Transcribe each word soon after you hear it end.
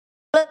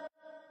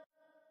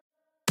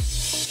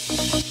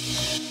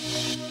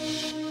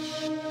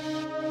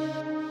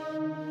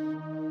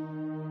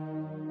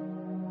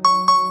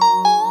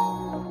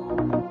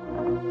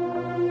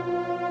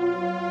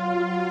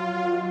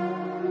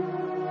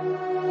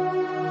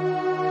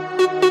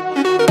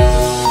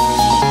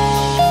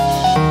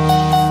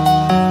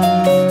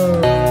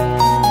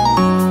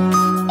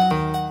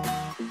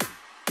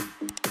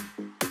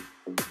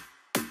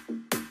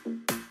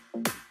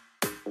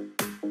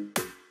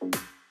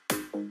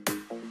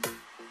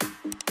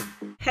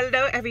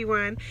Hello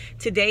everyone,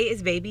 today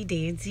is baby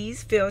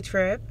Danzie's field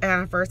trip,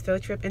 our first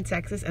field trip in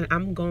Texas, and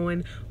I'm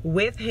going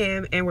with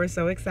him and we're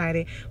so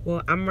excited.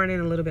 Well, I'm running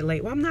a little bit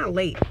late. Well, I'm not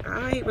late.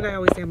 I hate when I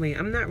always say I'm late.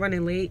 I'm not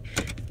running late.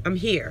 I'm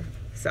here.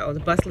 So the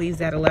bus leaves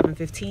at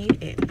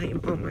 11:15 and I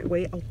am on my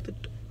way out the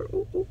door.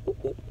 Ooh, ooh, ooh,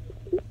 ooh,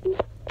 ooh.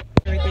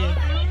 Right there.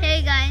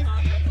 Hey guys,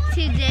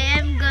 today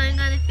I'm going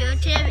on a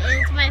field trip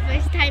and it's my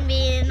first time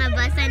being in a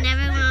bus. I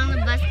never went on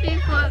a bus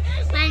before,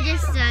 but I'm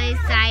just so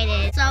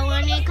excited. So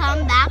when we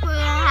come back, we're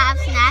gonna have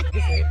snacks.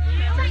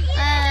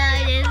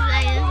 I just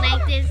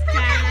like this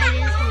time. I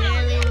just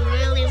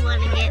really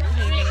want to get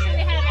here.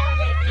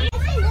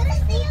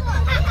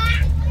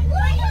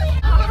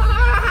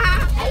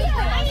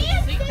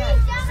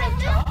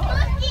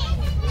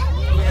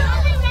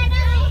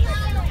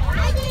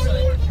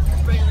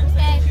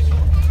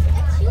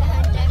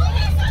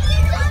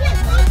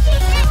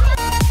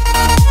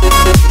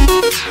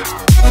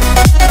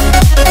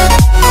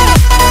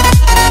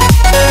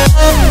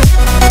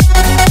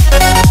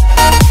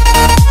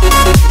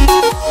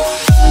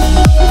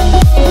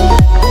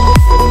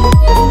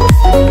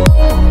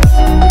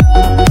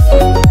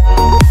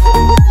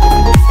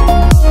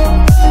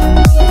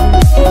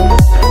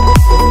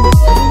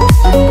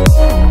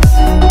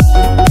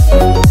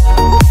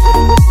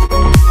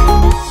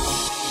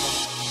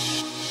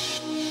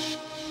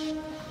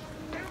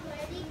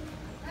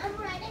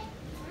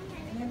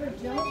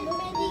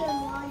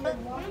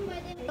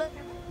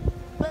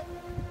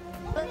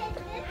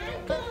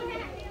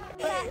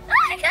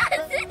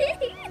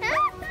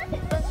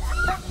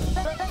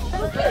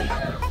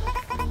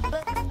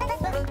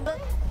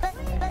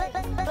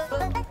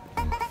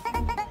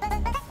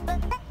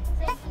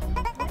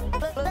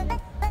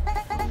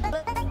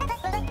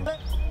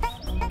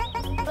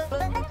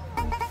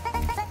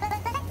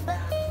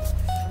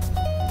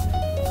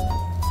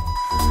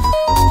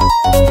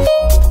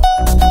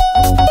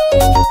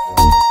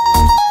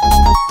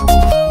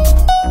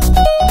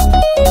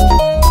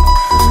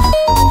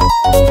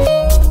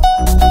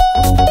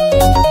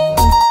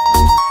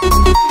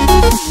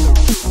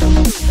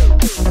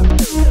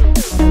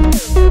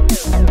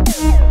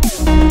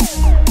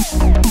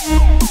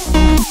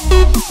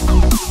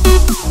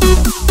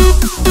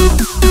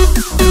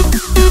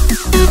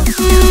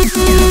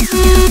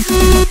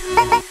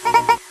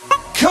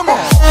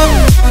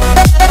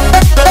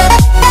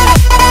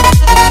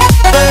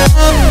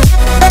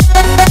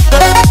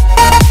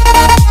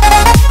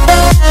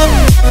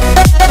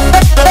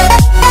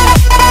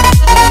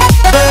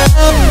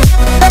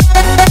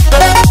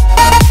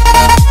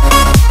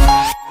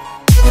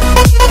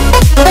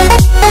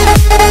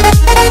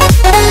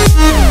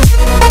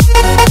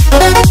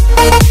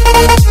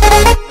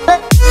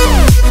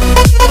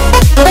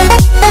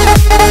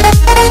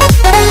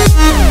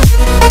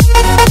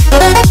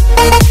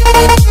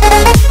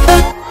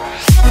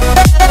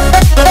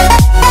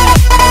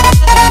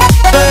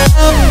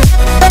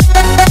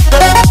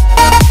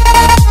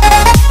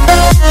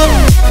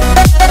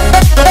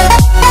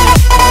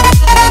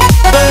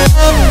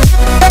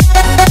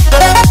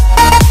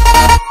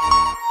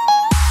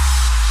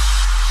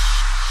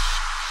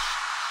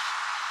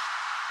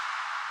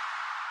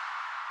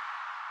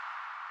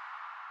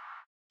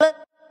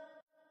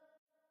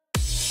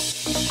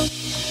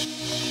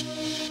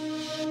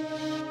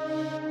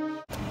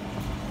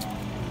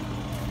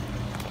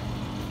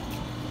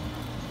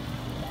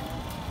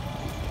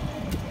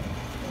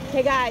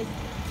 Hey guys.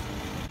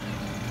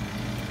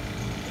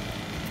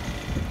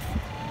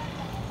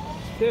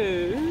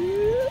 Good.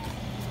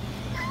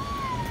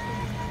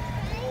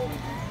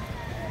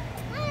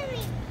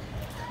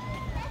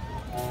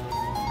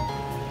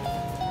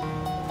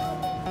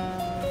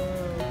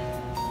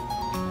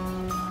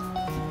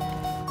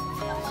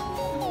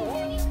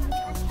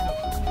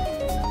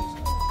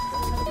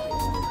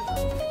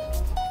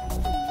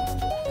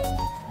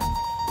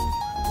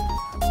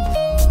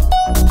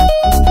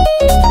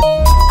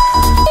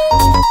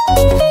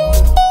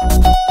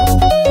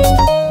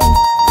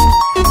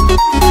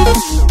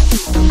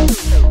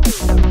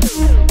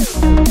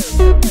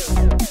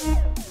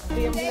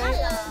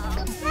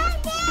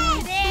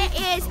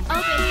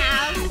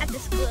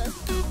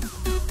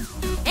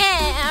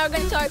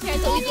 Our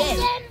parents what we did,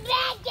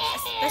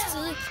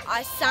 especially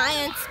our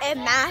science and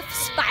math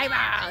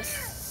spirals.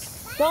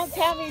 Don't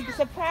tell me,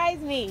 surprise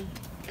me.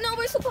 No,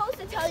 we're supposed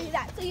to tell you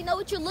that so you know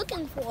what you're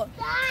looking for.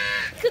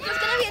 Because there's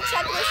going to be a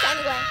checklist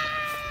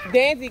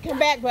anyway. Danzie, come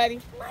back, buddy.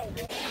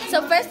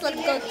 So first, let's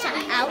go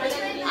check out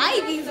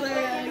Ivy's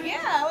room.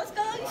 Yeah, let's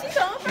go. She's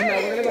going first. No,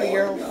 we're going to go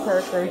your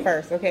first room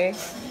first, okay?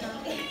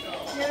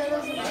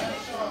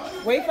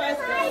 Wait for us.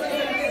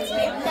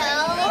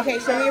 No. Okay,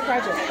 show me your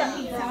project.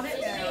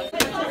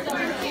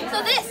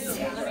 So this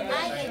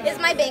is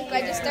my bank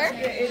register.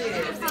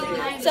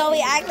 So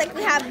we act like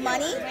we have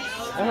money.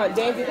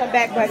 Danzie, come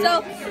back, buddy.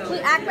 So we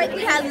act like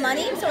we have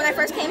money. So when I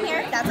first came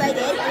here, that's what I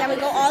did. And then we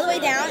go all the way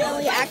down and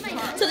we act.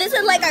 So this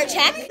is like our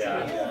check.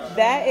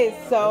 That is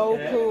so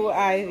cool,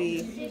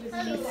 Ivy.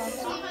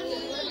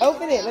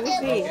 Open it. Let me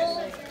see.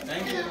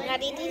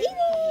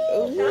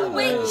 Ooh.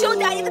 Wait, show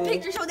Daddy the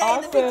picture. Show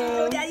Daddy the picture.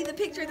 Show Daddy the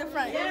picture in the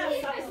front.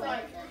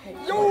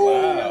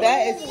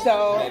 That is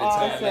so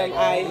awesome,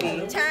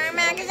 Ivy. Time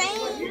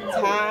magazine.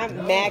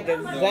 Time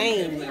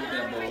magazine.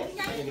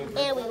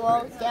 And we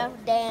walk down.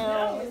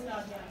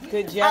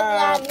 Good I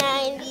job. got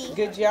 90.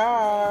 Good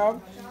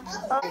job.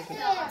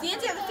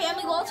 Danzie has a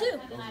family wall too.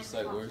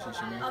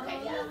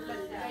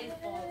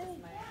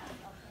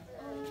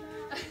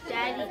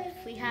 Daddy,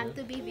 we have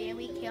to be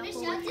very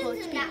careful with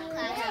Coach P.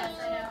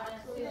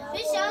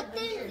 Miss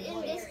Shelton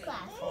in this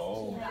class.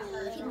 Oh.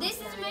 This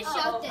is Miss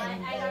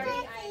Shelton.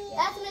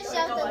 That's Miss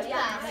Shelton's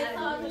class.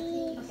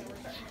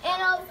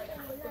 And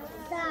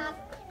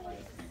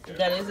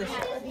That is a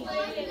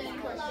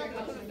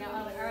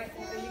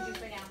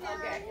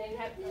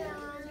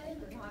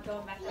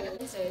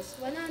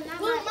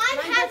well, mine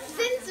has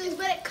sensors,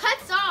 but it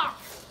cuts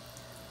off.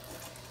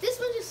 This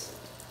one just.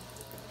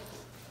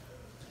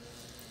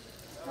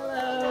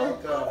 Hello.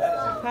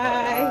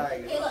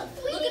 Hi. Hey, look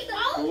at the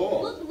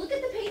look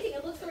at the painting.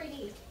 It looks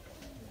 3D.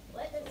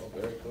 What?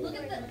 Look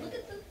at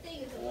the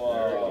thing.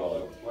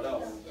 Whoa. What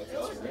else?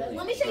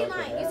 Let me show you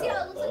mine. You see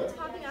how it looks like it's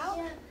popping out?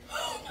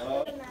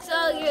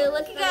 So you're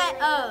looking at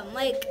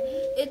like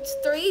it's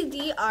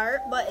 3D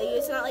art, but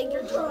it's not like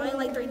you're drawing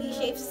like 3D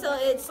shapes. So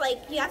it's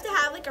like you have to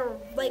have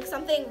like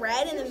something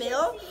red in the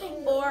middle,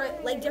 or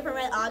like different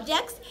red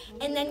objects,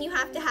 and then you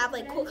have to have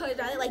like cool colors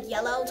around it, like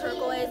yellow,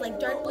 turquoise, like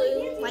dark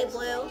blue, light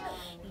blue,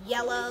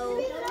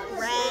 yellow,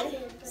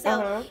 red.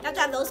 So you have to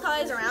have those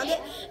colors around it,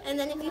 and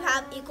then if you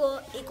have equal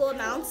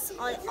amounts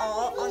on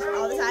all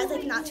the sides,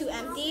 like not too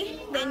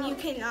empty, then you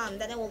can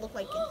then it will look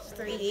like it's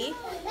 3D.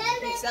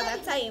 So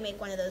that's how you make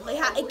one of those. Like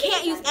it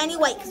can't use any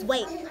white because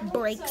white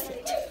breaks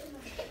it.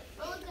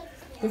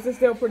 This is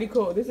still pretty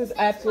cool. This is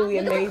absolutely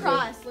amazing. Look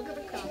at the cross. Look at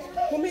the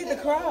cross. Who made the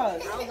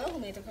cross? I don't know who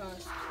made the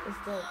cross. It's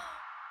dope.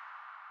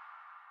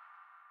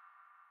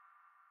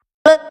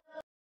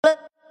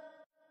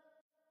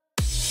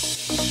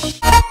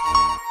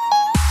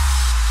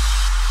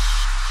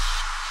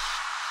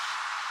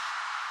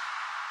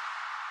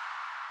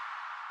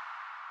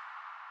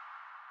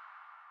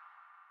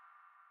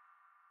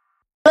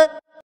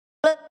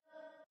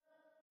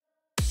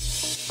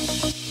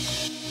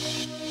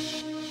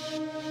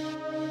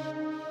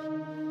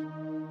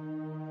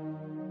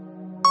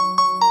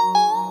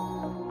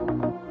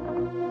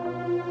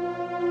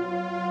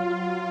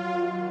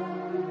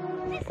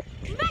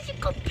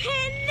 Magical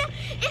pen.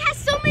 It has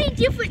so many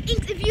different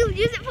inks. If you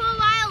use it for a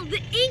while,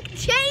 the ink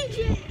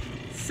changes.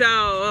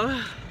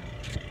 So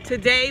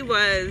today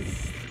was,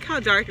 look how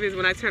dark it is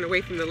when I turn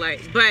away from the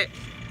light, but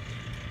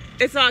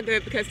it's all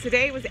good because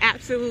today was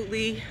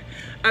absolutely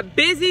a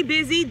busy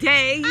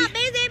day.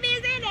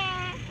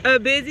 A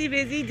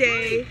busy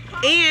day.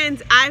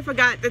 And I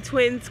forgot the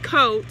twins'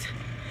 coat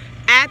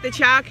at the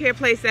childcare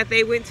place that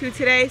they went to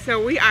today,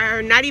 so we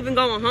are not even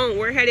going home.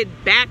 We're headed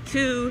back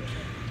to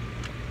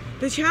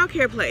the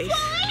childcare place.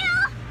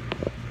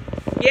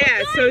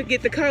 Yeah, so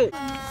get the coat.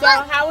 So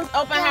how was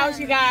open house,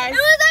 you guys? It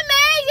was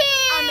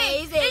amazing.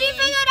 Amazing. And you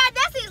figured out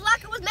Destiny's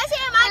locker was messy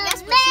and my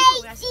desk was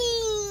super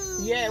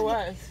messy. Yeah, it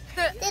was.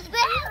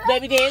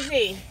 Baby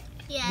Danzie,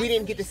 Yeah. we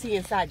didn't get to see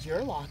inside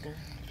your locker.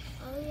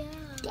 Oh yeah.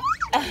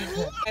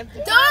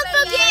 Don't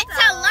forget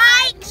to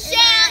like,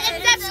 share,